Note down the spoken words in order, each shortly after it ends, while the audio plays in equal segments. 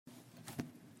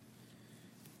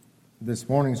This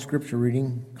morning's scripture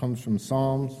reading comes from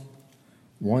Psalms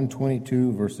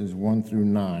 122, verses 1 through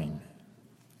 9.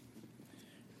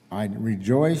 I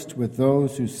rejoiced with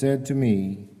those who said to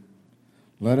me,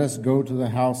 "Let us go to the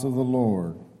house of the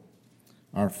Lord.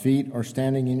 Our feet are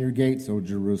standing in your gates, O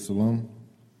Jerusalem."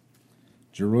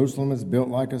 Jerusalem is built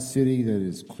like a city that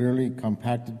is clearly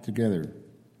compacted together.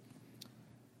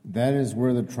 That is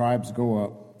where the tribes go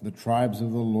up, the tribes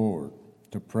of the Lord,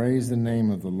 to praise the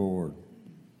name of the Lord,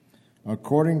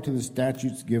 according to the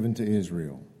statutes given to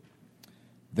Israel.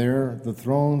 There the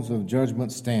thrones of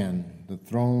judgment stand, the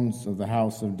thrones of the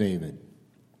house of David.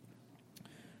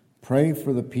 Pray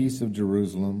for the peace of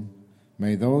Jerusalem.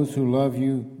 May those who love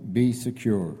you be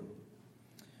secure.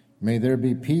 May there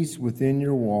be peace within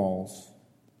your walls,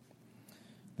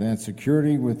 and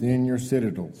security within your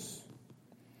citadels.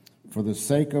 For the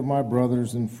sake of my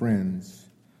brothers and friends,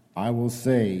 I will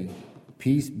say,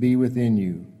 peace be within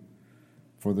you.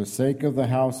 For the sake of the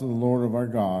house of the Lord of our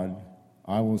God,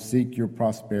 I will seek your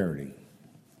prosperity.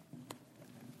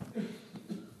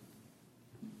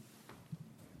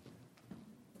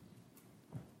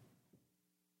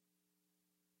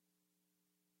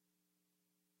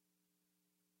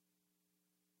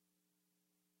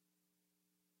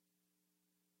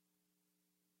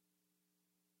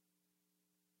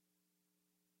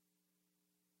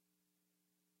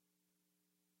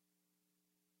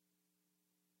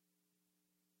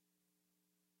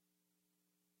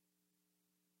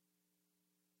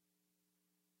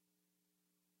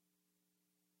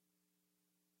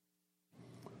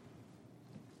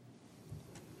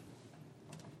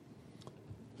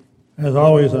 As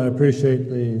always, I appreciate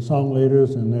the song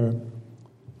leaders and their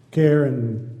care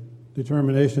and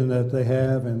determination that they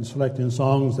have in selecting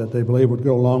songs that they believe would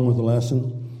go along with the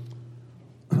lesson.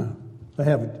 I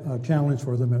have a challenge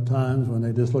for them at times when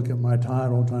they just look at my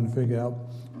title trying to figure out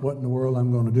what in the world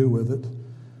I'm going to do with it.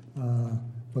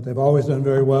 But they've always done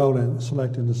very well in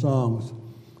selecting the songs.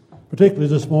 Particularly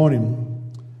this morning,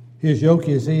 his yoke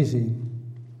is easy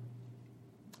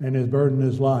and his burden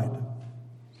is light.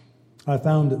 I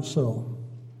found it so.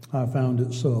 I found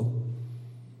it so.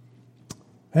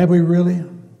 Have we really?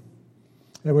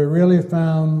 Have we really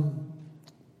found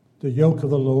the yoke of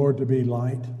the Lord to be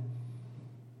light?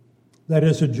 That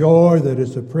is a joy, that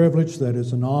is a privilege, that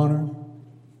is an honor.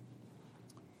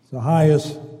 It's the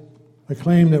highest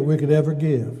acclaim that we could ever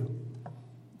give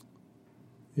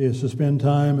is to spend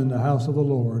time in the house of the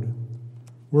Lord,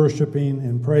 worshiping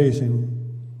and praising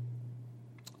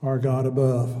our God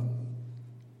above.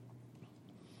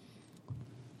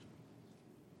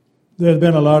 There's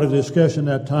been a lot of discussion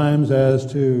at times as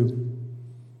to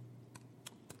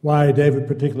why David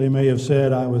particularly may have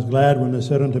said, "I was glad when they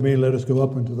said unto me, let us go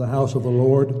up into the house of the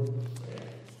Lord."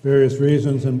 Various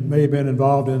reasons and may have been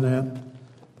involved in that.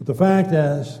 But the fact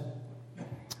is,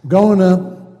 going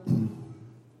up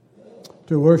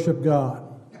to worship God,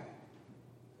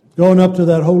 going up to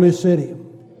that holy city,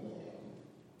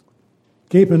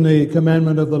 keeping the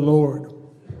commandment of the Lord.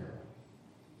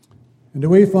 And do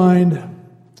we find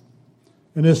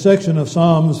in this section of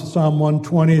Psalms, Psalm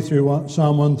 120 through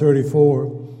Psalm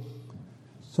 134,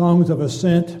 songs of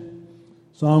ascent,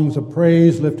 songs of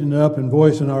praise, lifting up and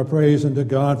voicing our praise unto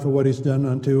God for what He's done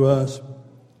unto us.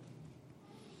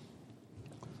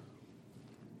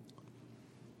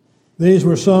 These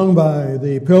were sung by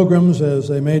the pilgrims as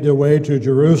they made their way to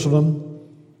Jerusalem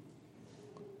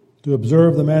to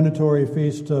observe the mandatory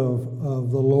feast of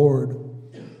the Lord.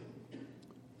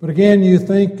 But again, you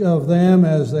think of them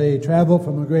as they travel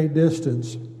from a great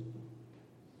distance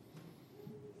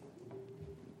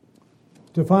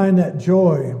to find that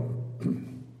joy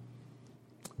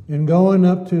in going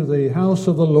up to the house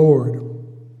of the Lord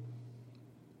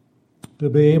to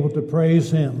be able to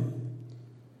praise Him.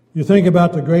 You think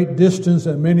about the great distance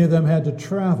that many of them had to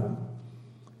travel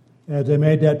as they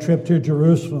made that trip to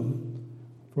Jerusalem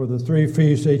for the 3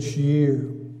 feasts each year.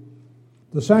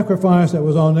 The sacrifice that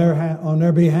was on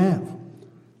their behalf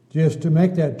just to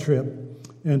make that trip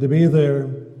and to be there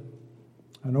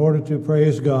in order to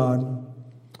praise God,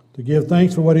 to give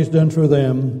thanks for what He's done for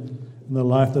them in the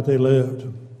life that they lived.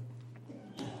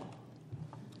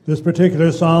 This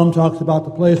particular psalm talks about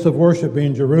the place of worship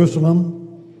being Jerusalem.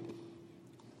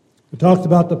 It talks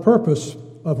about the purpose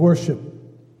of worship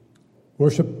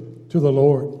to the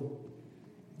Lord.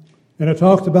 And it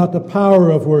talks about the power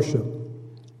of worship,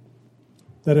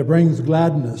 that it brings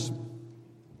gladness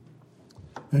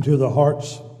into the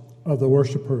hearts of the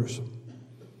worshipers.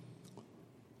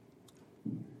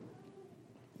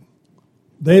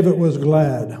 David was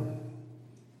glad.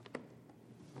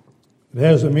 It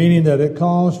has a meaning that it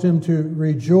caused him to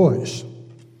rejoice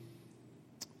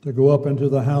to go up into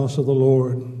the house of the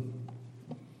Lord.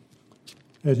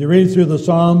 As you read through the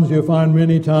Psalms, you'll find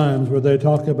many times where they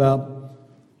talk about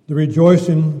the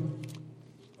rejoicing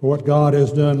for what God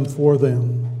has done for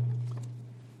them.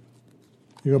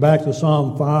 You go back to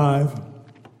Psalm 5,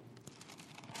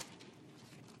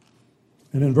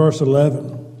 and in verse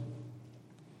 11,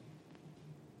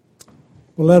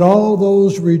 "Well, let all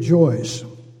those rejoice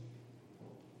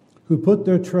who put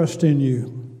their trust in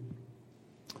you.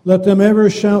 Let them ever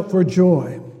shout for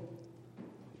joy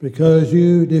because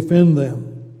you defend them.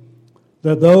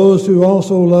 Let those who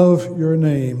also love your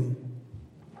name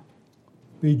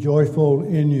be joyful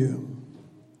in you."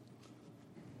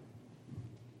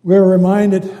 We're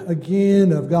reminded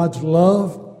again of God's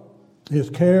love, His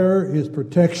care, His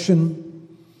protection.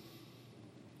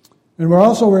 And we're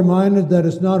also reminded that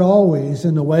it's not always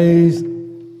in the ways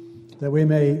that we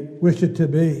may wish it to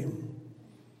be.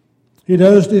 He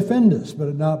does defend us, but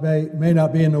it may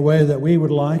not be in the way that we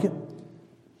would like it.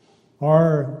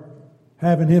 Or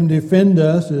having Him defend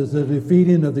us is the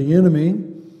defeating of the enemy.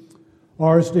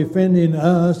 Or it's defending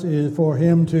us is for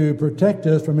Him to protect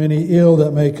us from any ill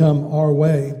that may come our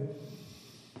way.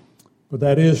 But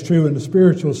that is true in the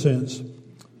spiritual sense,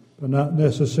 but not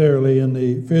necessarily in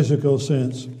the physical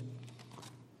sense.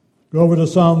 Go over to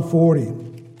Psalm 40.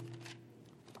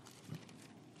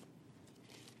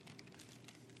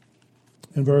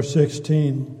 In verse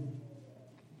 16.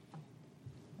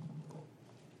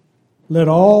 "Let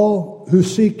all who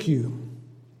seek you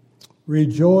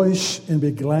rejoice and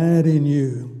be glad in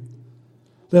you.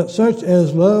 Let such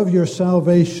as love your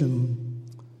salvation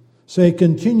say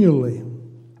continually,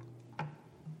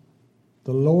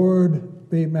 the Lord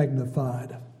be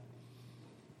magnified."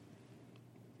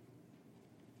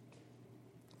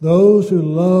 Those who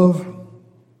love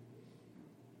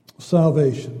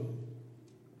salvation,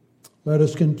 let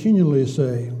us continually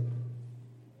say,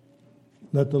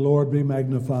 "Let the Lord be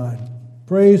magnified."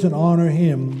 Praise and honor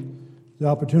Him. The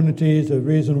opportunity is the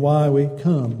reason why we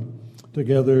come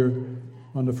together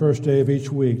on the first day of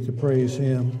each week to praise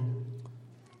Him.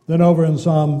 Then over in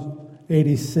Psalm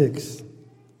 86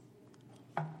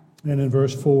 and in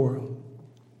verse 4.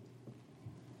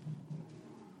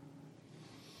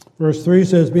 Verse 3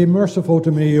 says, "Be merciful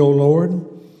to me, O Lord,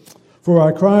 for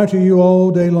I cry to you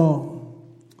all day long.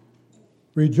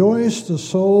 Rejoice the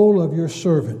soul of your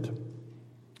servant,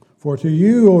 for to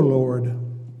you, O Lord,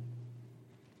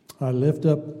 I lift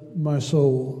up my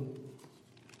soul."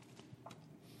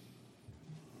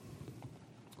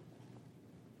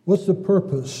 What's the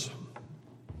purpose?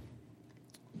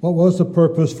 What was the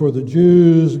purpose for the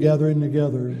Jews gathering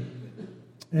together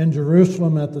in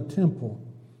Jerusalem at the temple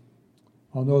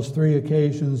on those 3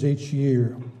 occasions each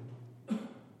year?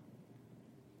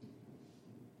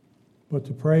 But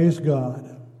to praise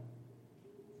God,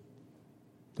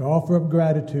 to offer up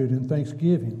gratitude and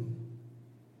thanksgiving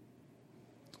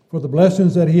for the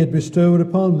blessings that He had bestowed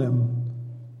upon them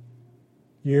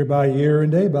year by year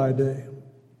and day by day.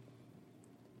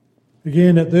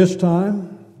 Again, at this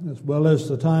time, as well as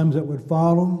the times that would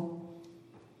follow,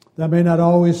 that may not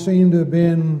always seem to have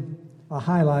been a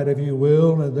highlight, if you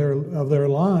will, of their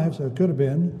lives. It could have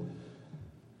been.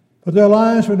 But their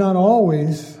lives were not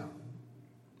always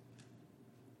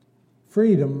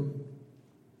freedom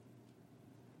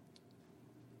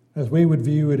as we would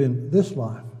view it in this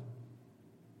life.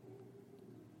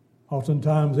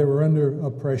 Oftentimes they were under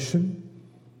oppression.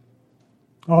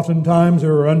 Oftentimes they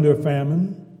were under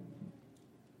famine.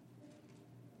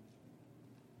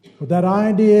 But that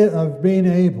idea of being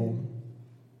able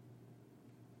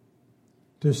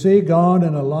to see God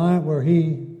in a light where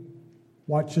He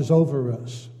watches over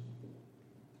us,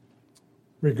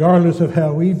 regardless of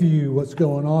how we view what's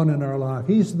going on in our life,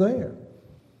 He's there.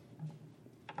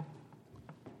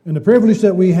 And the privilege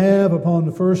that we have upon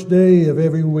the first day of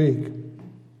every week,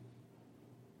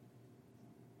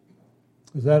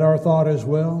 is that our thought as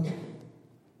well?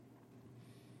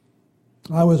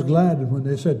 I was glad when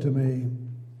they said to me,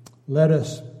 "Let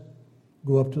us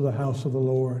go up to the house of the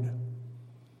Lord."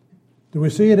 Do we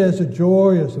see it as a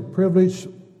joy, as a privilege,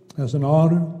 as an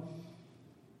honor?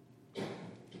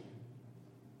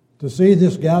 To see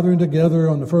this gathering together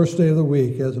on the first day of the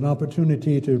week as an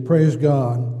opportunity to praise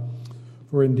God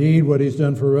for indeed what He's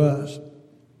done for us.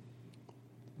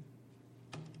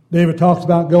 David talks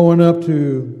about going up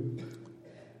to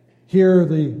hear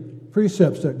the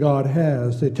precepts that God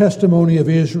has, the testimony of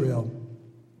Israel,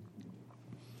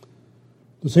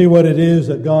 to see what it is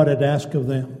that God had asked of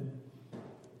them.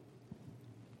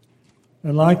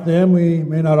 And like them, we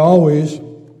may not always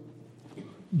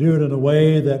do it in a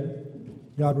way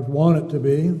that God would want it to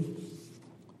be.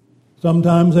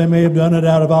 Sometimes they may have done it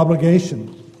out of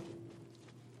obligation.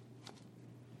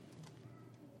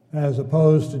 as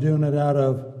opposed to doing it out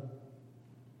of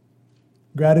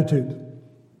gratitude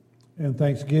and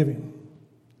thanksgiving.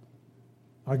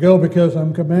 I go because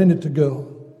I'm commanded to go.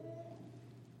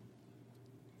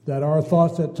 That our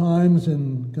thoughts at times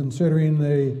in considering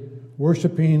the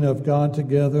worshiping of God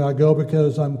together, I go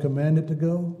because I'm commanded to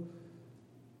go?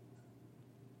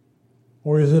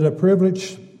 Or is it a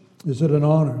privilege? Is it an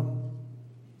honor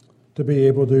to be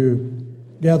able to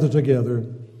gather together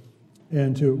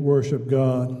and to worship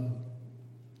God?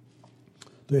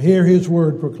 To hear His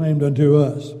word proclaimed unto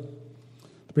us.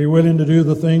 To be willing to do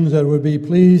the things that would be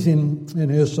pleasing in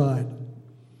His sight.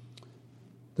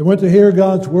 They went to hear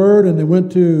God's word and they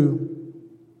went to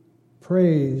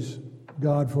praise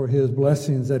God for His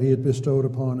blessings that He had bestowed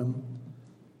upon them.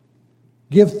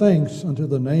 Give thanks unto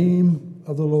the name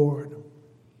of the Lord.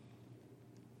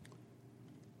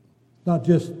 Not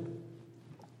just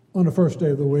on the first day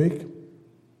of the week.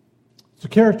 It's a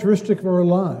characteristic of our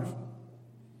life.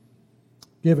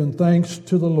 Giving thanks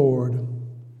to the Lord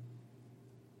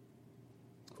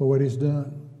for what He's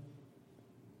done.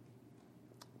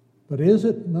 But is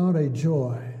it not a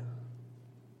joy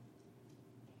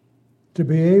to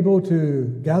be able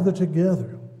to gather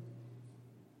together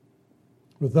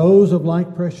with those of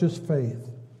like precious faith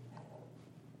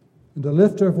and to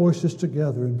lift our voices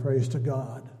together in praise to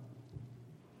God?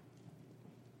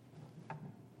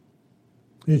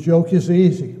 His yoke is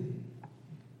easy.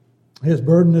 His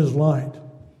burden is light.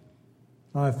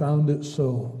 I found it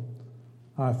so.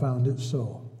 I found it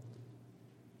so.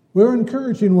 We're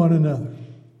encouraging one another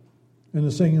in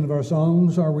the singing of our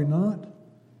songs, are we not?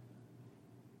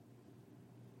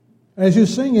 As you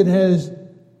sing it,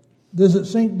 does it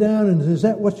sink down, and is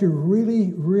that what you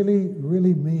really, really,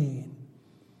 really mean?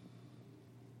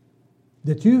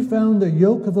 That you found the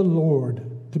yoke of the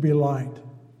Lord to be light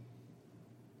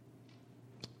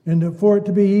and for it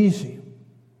to be easy.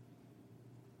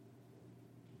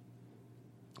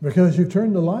 Because you've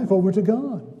turned the life over to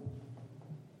God.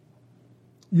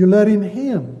 You're letting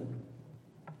Him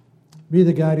be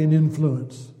the guiding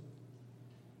influence.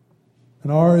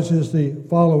 And ours is the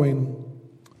following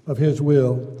of His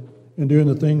will and doing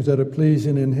the things that are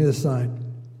pleasing in His sight.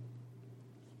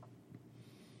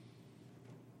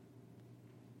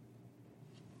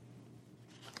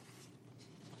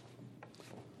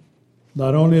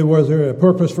 Not only was there a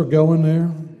purpose for going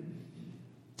there,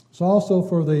 it's also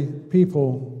for the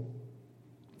people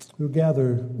who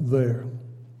gather there.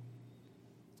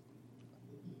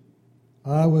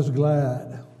 I was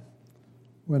glad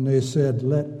when they said,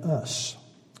 let us,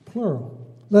 plural,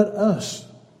 let us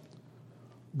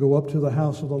go up to the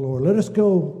house of the Lord. Let us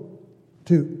go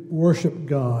to worship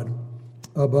God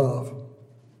above.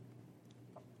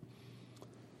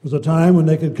 It was a time when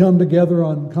they could come together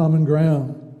on common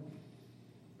ground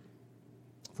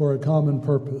for a common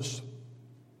purpose.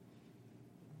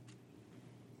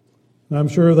 And I'm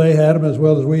sure they had them as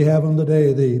well as we have them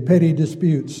today. The petty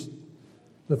disputes,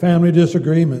 the family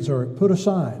disagreements are put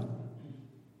aside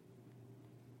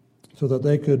so that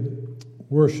they could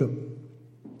worship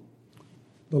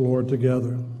the Lord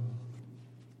together.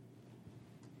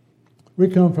 We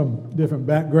come from different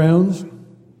backgrounds.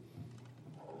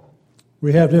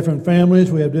 We have different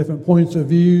families. We have different points of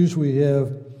views. We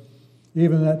have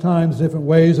even at times different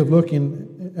ways of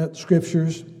looking at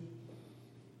Scriptures.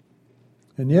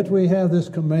 And yet we have this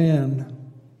command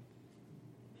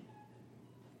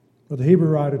that the Hebrew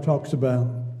writer talks about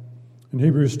in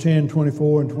Hebrews 10,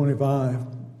 24 and 25.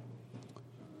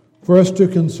 For us to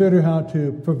consider how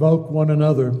to provoke one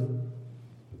another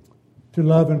to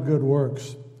love and good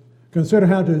works. Consider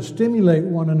how to stimulate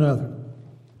one another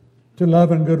to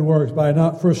love and good works by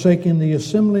not forsaking the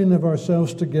assembling of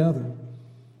ourselves together,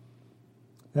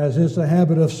 as is the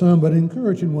habit of some, but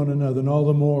encouraging one another, and all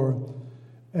the more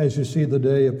as you see the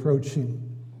day approaching.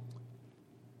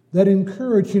 That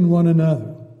encouraging one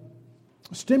another,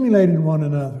 stimulating one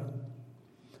another,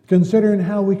 considering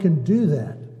how we can do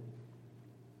that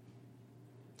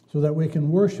so that we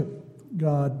can worship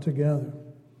God together.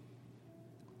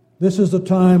 This is the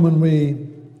time when we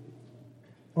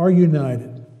are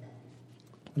united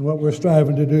in what we're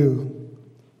striving to do.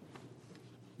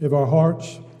 If our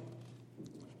hearts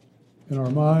and our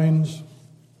minds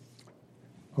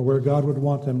are where God would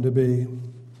want them to be.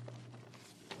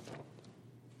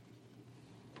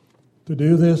 To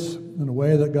do this in a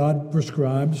way that God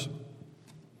prescribes,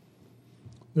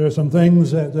 there are some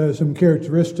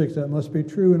characteristics that must be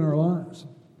true in our lives.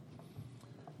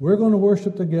 We're going to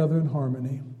worship together in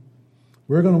harmony.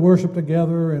 We're going to worship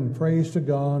together and praise to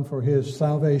God for His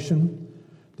salvation,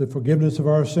 the forgiveness of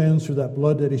our sins through that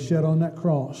blood that He shed on that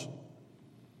cross.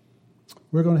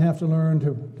 We're going to have to learn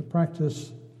to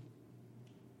practice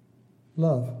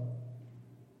Love.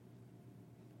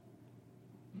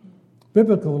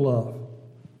 Biblical love,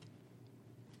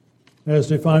 as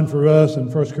defined for us in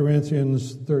 1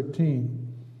 Corinthians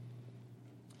 13,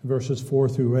 verses 4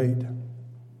 through 8.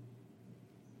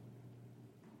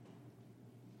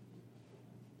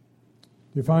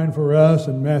 Defined for us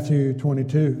in Matthew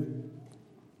 22,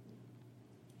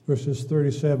 verses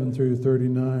 37 through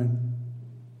 39.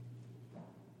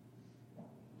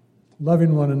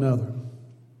 Loving one another.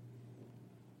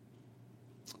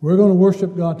 We're going to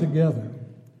worship God together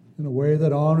in a way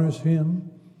that honors Him,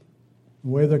 in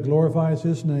a way that glorifies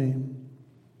His name.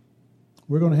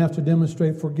 We're going to have to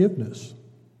demonstrate forgiveness.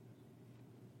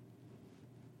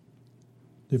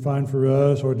 Defined for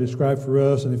us or described for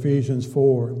us in Ephesians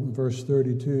 4, verse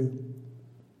 32.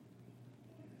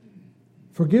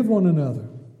 Forgive one another,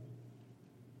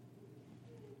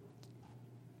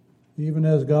 even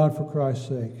as God, for Christ's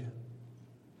sake,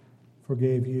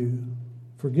 forgave you.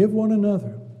 Forgive one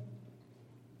another,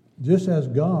 just as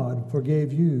God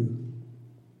forgave you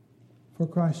for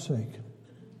Christ's sake.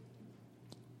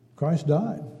 Christ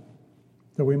died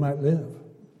that we might live.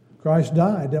 Christ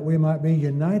died that we might be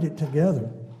united together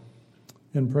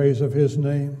in praise of His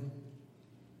name.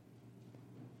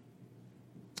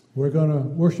 We're going to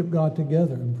worship God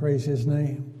together and praise His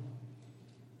name.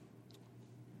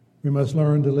 We must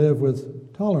learn to live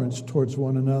with tolerance towards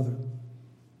one another.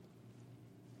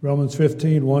 Romans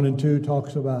 15, 1 and 2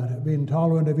 talks about it, being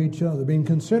tolerant of each other, being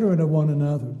considerate of one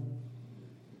another,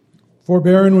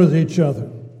 forbearing with each other,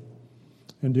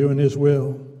 and doing His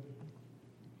will.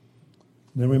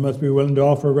 Then we must be willing to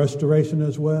offer restoration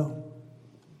as well,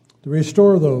 to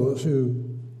restore those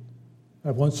who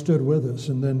have once stood with us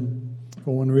and then,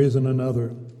 for one reason or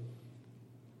another,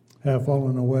 have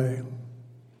fallen away.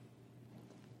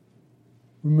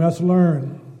 We must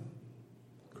learn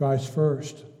Christ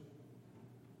first,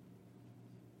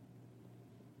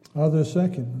 others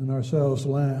second, and ourselves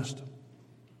last.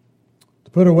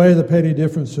 To put away the petty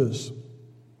differences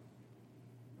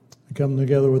and come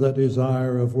together with that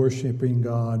desire of worshiping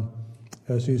God,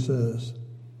 as He says.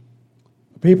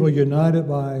 People united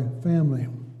by family.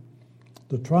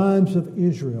 The tribes of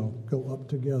Israel go up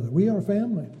together. We are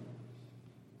family.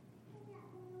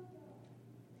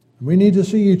 We need to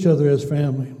see each other as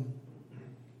family,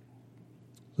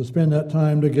 to spend that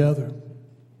time together,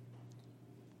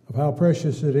 of how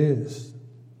precious it is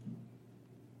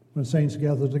when saints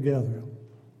gather together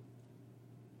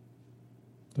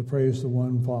to praise the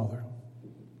one Father,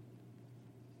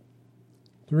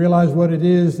 to realize what it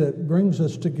is that brings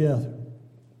us together,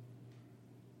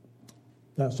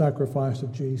 that sacrifice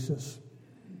of Jesus,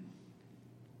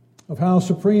 of how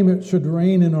supreme it should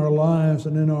reign in our lives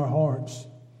and in our hearts,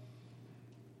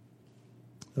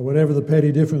 that whatever the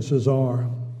petty differences are,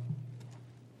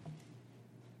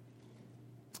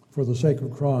 for the sake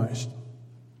of Christ,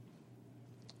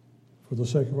 for the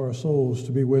sake of our souls,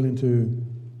 to be willing to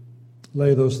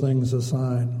lay those things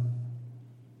aside.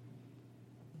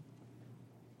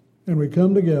 And we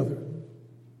come together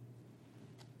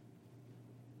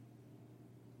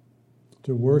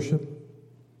to worship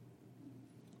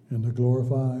and to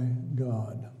glorify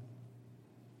God.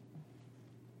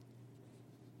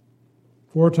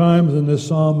 4 times in this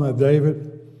Psalm of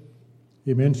David,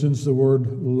 he mentions the word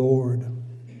Lord.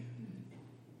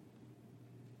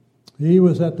 He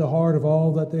was at the heart of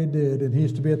all that they did, and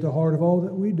He's to be at the heart of all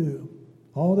that we do.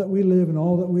 All that we live and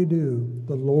all that we do,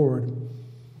 the Lord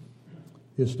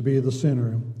is to be the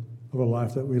center of a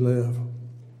life that we live.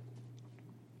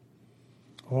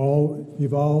 All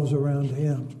evolves around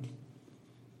Him.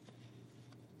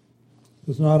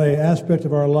 There's not an aspect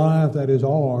of our life that is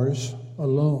ours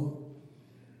alone.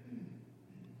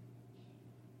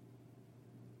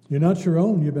 You're not your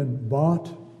own. You've been bought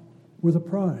with a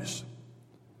price.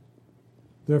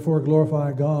 Therefore,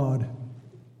 glorify God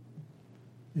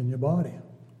in your body.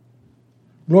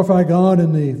 Glorify God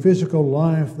in the physical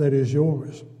life that is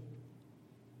yours.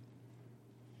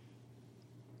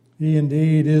 He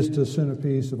indeed is the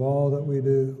centerpiece of all that we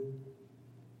do.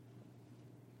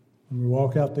 When we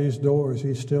walk out these doors,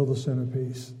 He's still the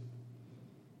centerpiece.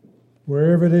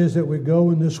 Wherever it is that we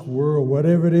go in this world,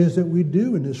 whatever it is that we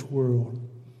do in this world,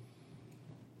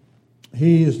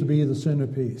 He is to be the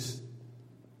centerpiece.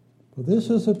 But this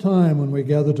is a time when we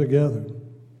gather together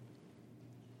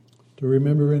to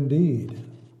remember indeed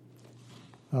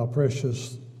how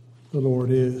precious the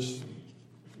Lord is.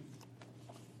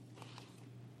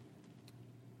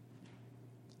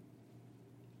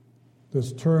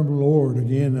 This term Lord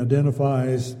again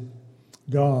identifies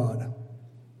God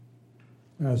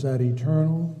as that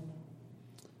eternal,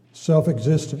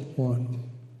 self-existent one,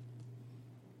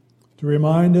 to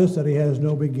remind us that He has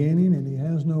no beginning and He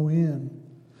has no end.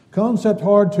 Concept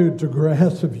hard to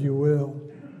grasp, if you will,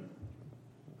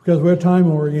 because we're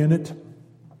time-oriented.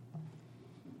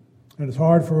 And it's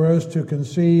hard for us to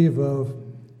conceive of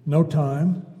no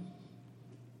time.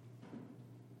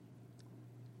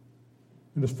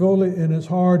 And it's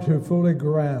hard to fully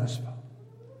grasp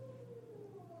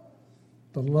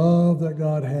the love that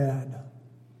God had.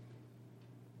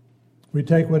 We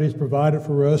take what He's provided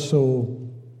for us so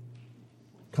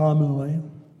commonly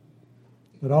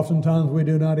that oftentimes we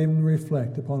do not even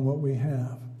reflect upon what we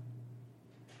have.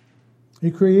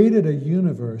 He created a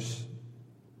universe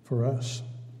for us.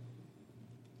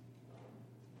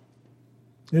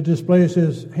 It displays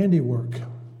His handiwork.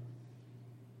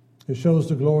 It shows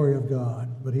the glory of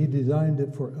God, but He designed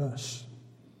it for us.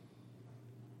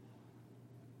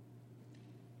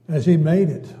 As He made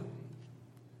it,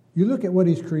 you look at what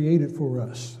He's created for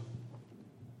us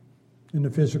in the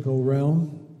physical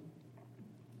realm.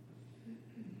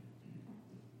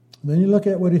 Then you look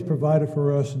at what He's provided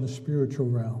for us in the spiritual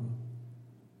realm.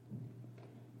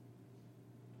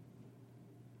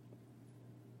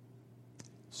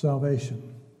 Salvation.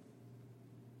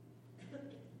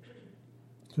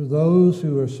 To those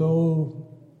who are so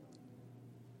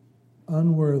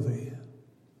unworthy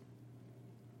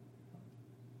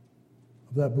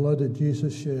of that blood that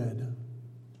Jesus shed,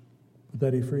 but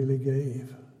that He freely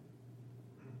gave.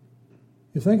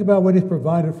 You think about what He's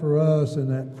provided for us and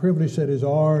that privilege that is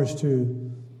ours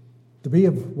to be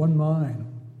of one mind,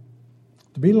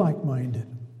 to be like-minded.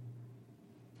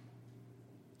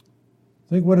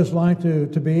 Think what it's like to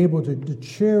be able to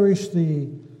cherish the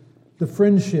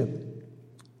friendship,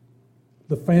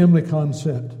 the family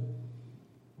concept.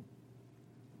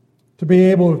 To be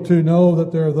able to know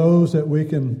that there are those that we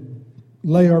can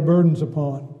lay our burdens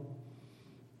upon,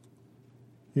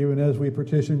 even as we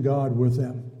petition God with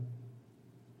them.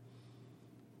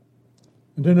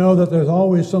 And to know that there's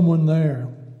always someone there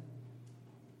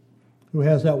who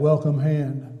has that welcome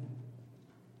hand,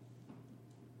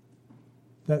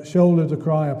 that shoulder to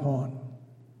cry upon,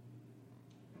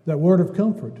 that word of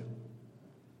comfort,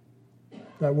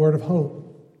 that word of hope,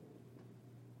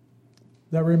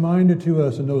 that reminder to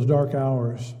us in those dark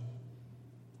hours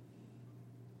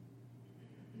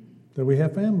that we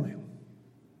have family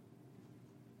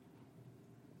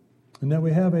and that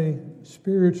we have a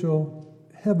spiritual,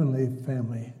 heavenly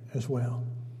family as well.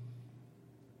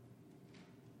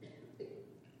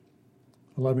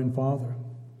 A loving Father,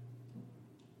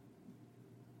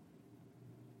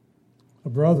 a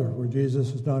brother where Jesus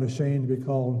is not ashamed to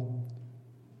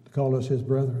call us His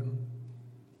brethren.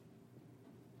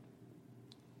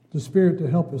 The Spirit to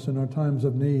help us in our times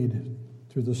of need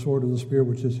through the sword of the Spirit,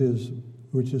 which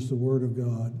is the Word of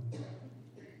God.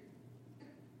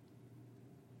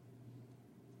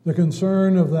 The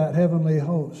concern of that heavenly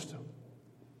host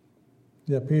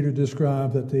that Peter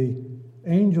described, that the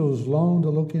angels longed to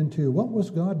look into. What was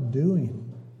God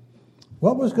doing?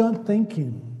 What was God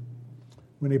thinking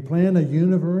when He planned a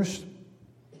universe,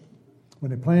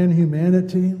 when He planned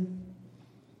humanity?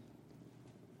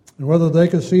 And whether they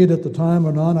could see it at the time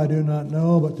or not, I do not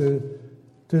know, but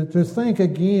to think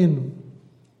again,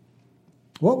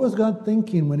 what was God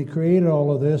thinking when He created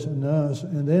all of this in us,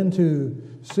 and then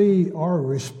to see our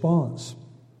response,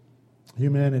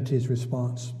 humanity's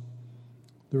response,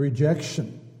 the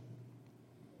rejection,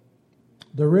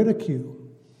 the ridicule,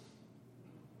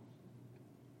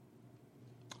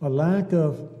 a lack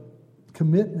of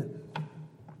commitment.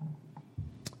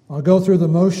 I'll go through the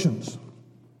motions,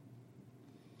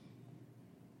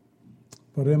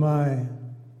 but am I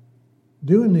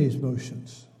doing these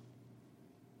motions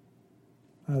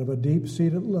out of a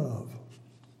deep-seated love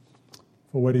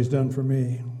for what He's done for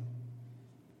me?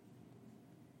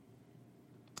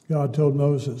 God told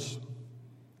Moses,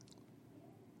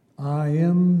 I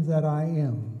am that I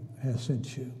am has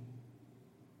sent you.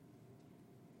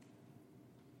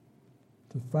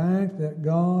 The fact that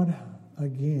God,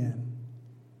 again,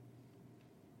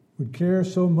 would care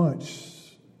so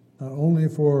much, not only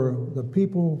for the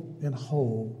people in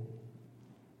whole,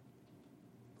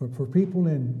 but for people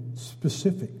in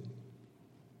specific,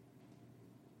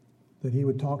 that He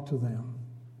would talk to them,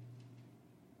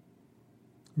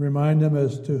 remind them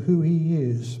as to who He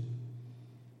is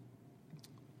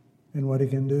and what He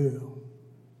can do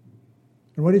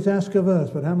and what He's asked of us.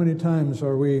 But how many times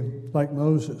are we like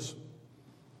Moses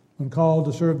when called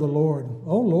to serve the Lord?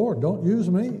 Oh, Lord, don't use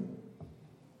me.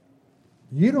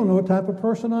 You don't know what type of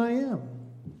person I am.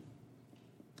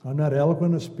 I'm not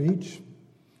eloquent of speech.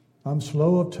 I'm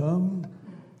slow of tongue.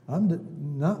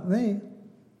 Not me.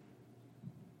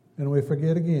 And we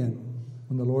forget again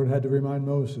when the Lord had to remind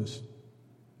Moses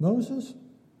Moses,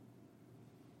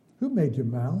 who made your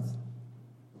mouth?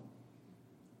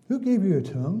 Who gave you a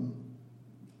tongue?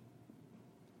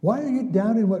 Why are you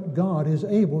doubting what God is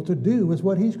able to do with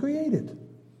what he's created?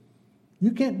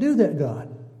 You can't do that,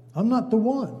 God. I'm not the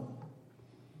one.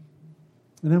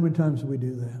 And how many times do we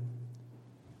do that?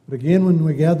 But again, when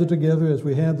we gather together as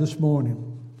we have this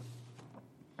morning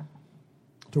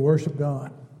to worship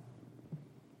God,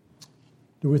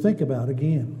 do we think about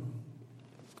again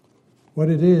what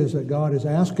it is that God has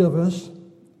asked of us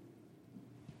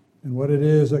and what it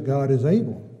is that God is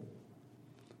able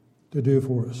to do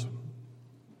for us?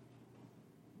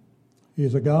 He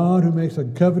is a God who makes a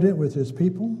covenant with his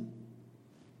people,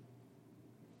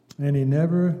 and he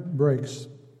never breaks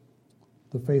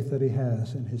the faith that he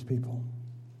has in his people.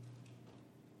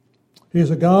 He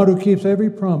is a God who keeps every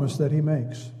promise that he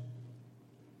makes.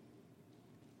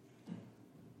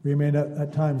 We may not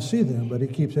at times see them, but he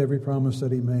keeps every promise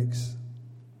that he makes.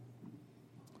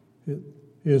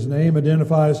 His name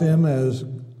identifies him as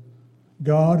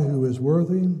God who is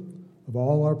worthy of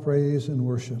all our praise and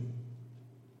worship.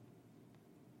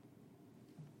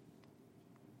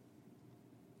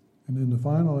 And in the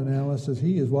final analysis,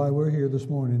 he is why we're here this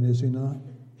morning, is he not?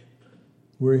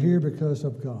 We're here because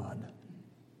of God.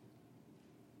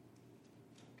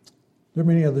 There are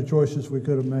many other choices we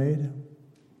could have made.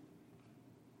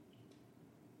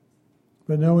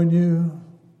 But knowing you,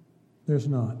 there's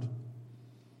not.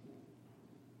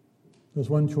 There's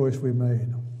one choice we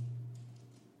made.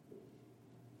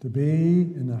 To be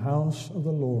in the house of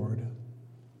the Lord,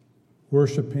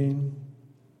 worshiping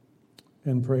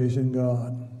and praising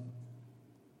God.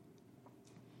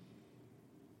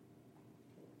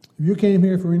 If you came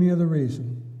here for any other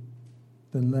reason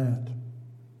than that,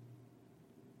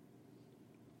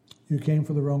 you came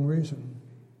for the wrong reason.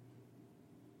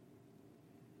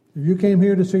 If you came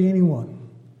here to see anyone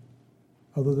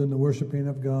other than the worshiping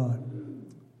of God,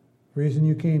 the reason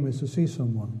you came is to see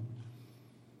someone,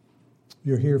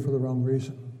 you're here for the wrong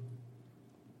reason.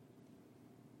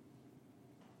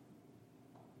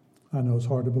 I know it's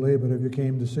hard to believe, but if you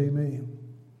came to see me,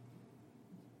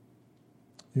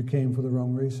 you came for the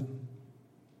wrong reason.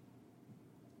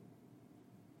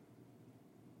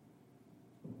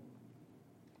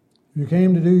 You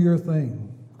came to do your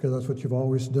thing, because that's what you've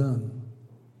always done.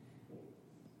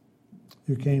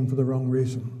 You came for the wrong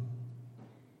reason.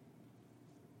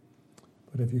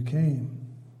 But if you came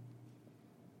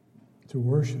to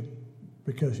worship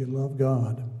because you love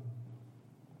God,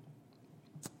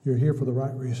 you're here for the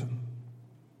right reason.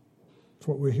 It's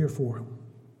what we're here for.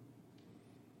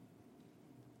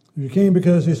 If you came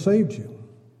because he saved you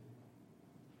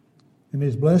and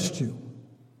he's blessed you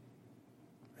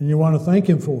and you want to thank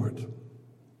him for it,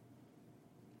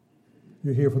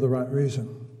 you're here for the right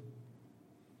reason.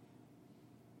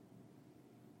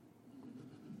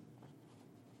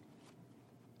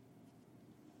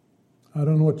 I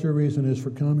don't know what your reason is for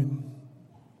coming,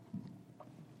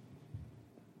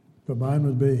 but mine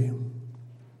would be,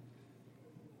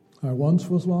 I once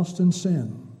was lost in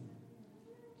sin,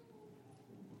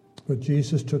 but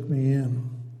Jesus took me in.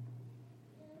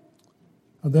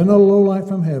 And then a low light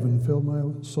from heaven filled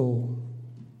my soul.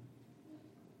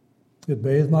 It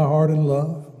bathed my heart in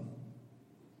love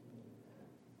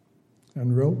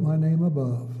and wrote my name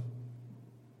above.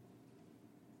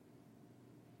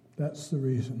 That's the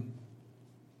reason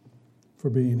for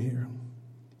being here.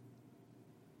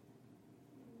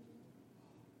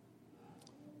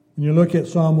 When you look at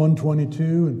Psalm 122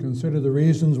 and consider the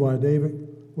reasons why David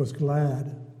was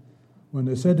glad when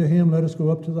they said to him, let us go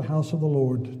up to the house of the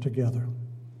Lord together.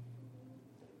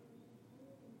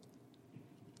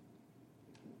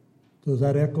 Does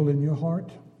that echo in your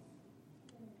heart?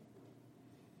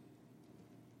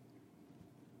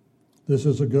 This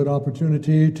is a good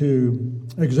opportunity to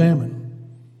examine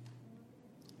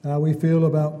how we feel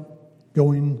about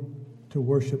going to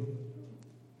worship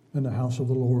in the house of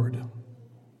the Lord.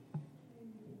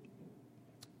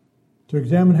 To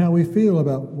examine how we feel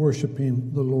about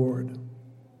worshiping the Lord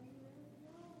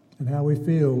and how we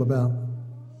feel about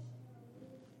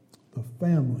the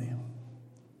family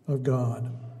of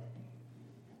God.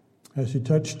 Has he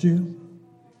touched you?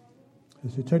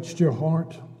 Has he touched your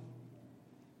heart?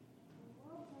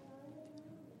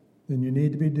 Then you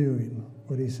need to be doing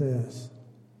what he says.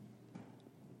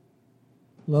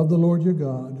 Love the Lord your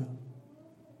God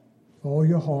with all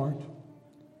your heart,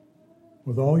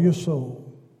 with all your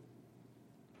soul,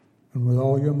 and with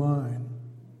all your mind.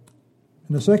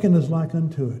 And the second is like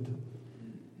unto it,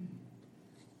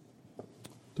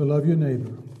 to love your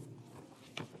neighbor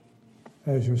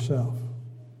as yourself.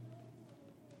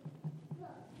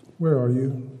 Where are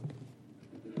you?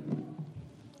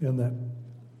 in that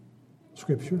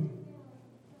scripture?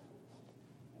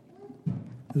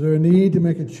 Is there a need to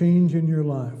make a change in your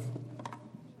life?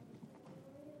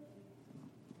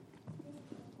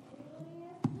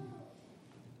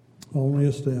 Only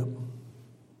a step.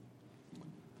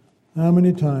 How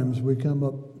many times we come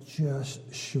up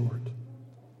just short?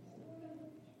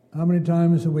 How many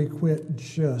times do we quit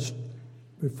just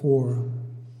before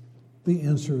the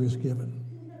answer is given?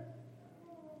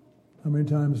 How many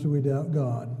times do we doubt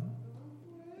God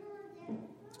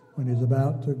when He's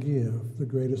about to give the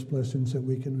greatest blessings that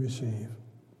we can receive?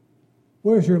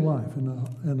 Where's your life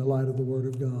in the light of the Word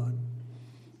of God?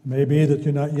 It may be that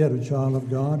you're not yet a child of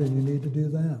God and you need to do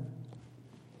that.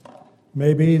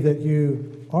 Maybe that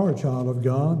you are a child of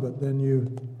God, but then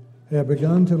you have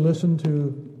begun to listen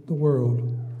to the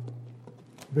world,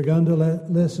 begun to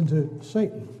listen to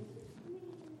Satan.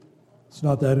 It's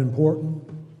not that important.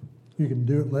 You can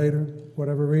do it later,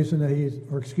 whatever reason that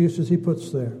or excuses he puts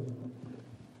there.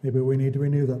 Maybe we need to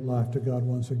renew that life to God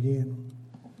once again.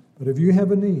 But if you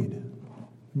have a need in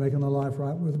making a life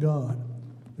right with God,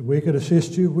 if we could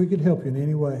assist you, if we could help you in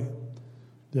any way,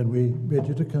 then we bid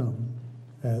you to come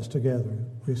as together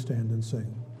we stand and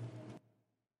sing.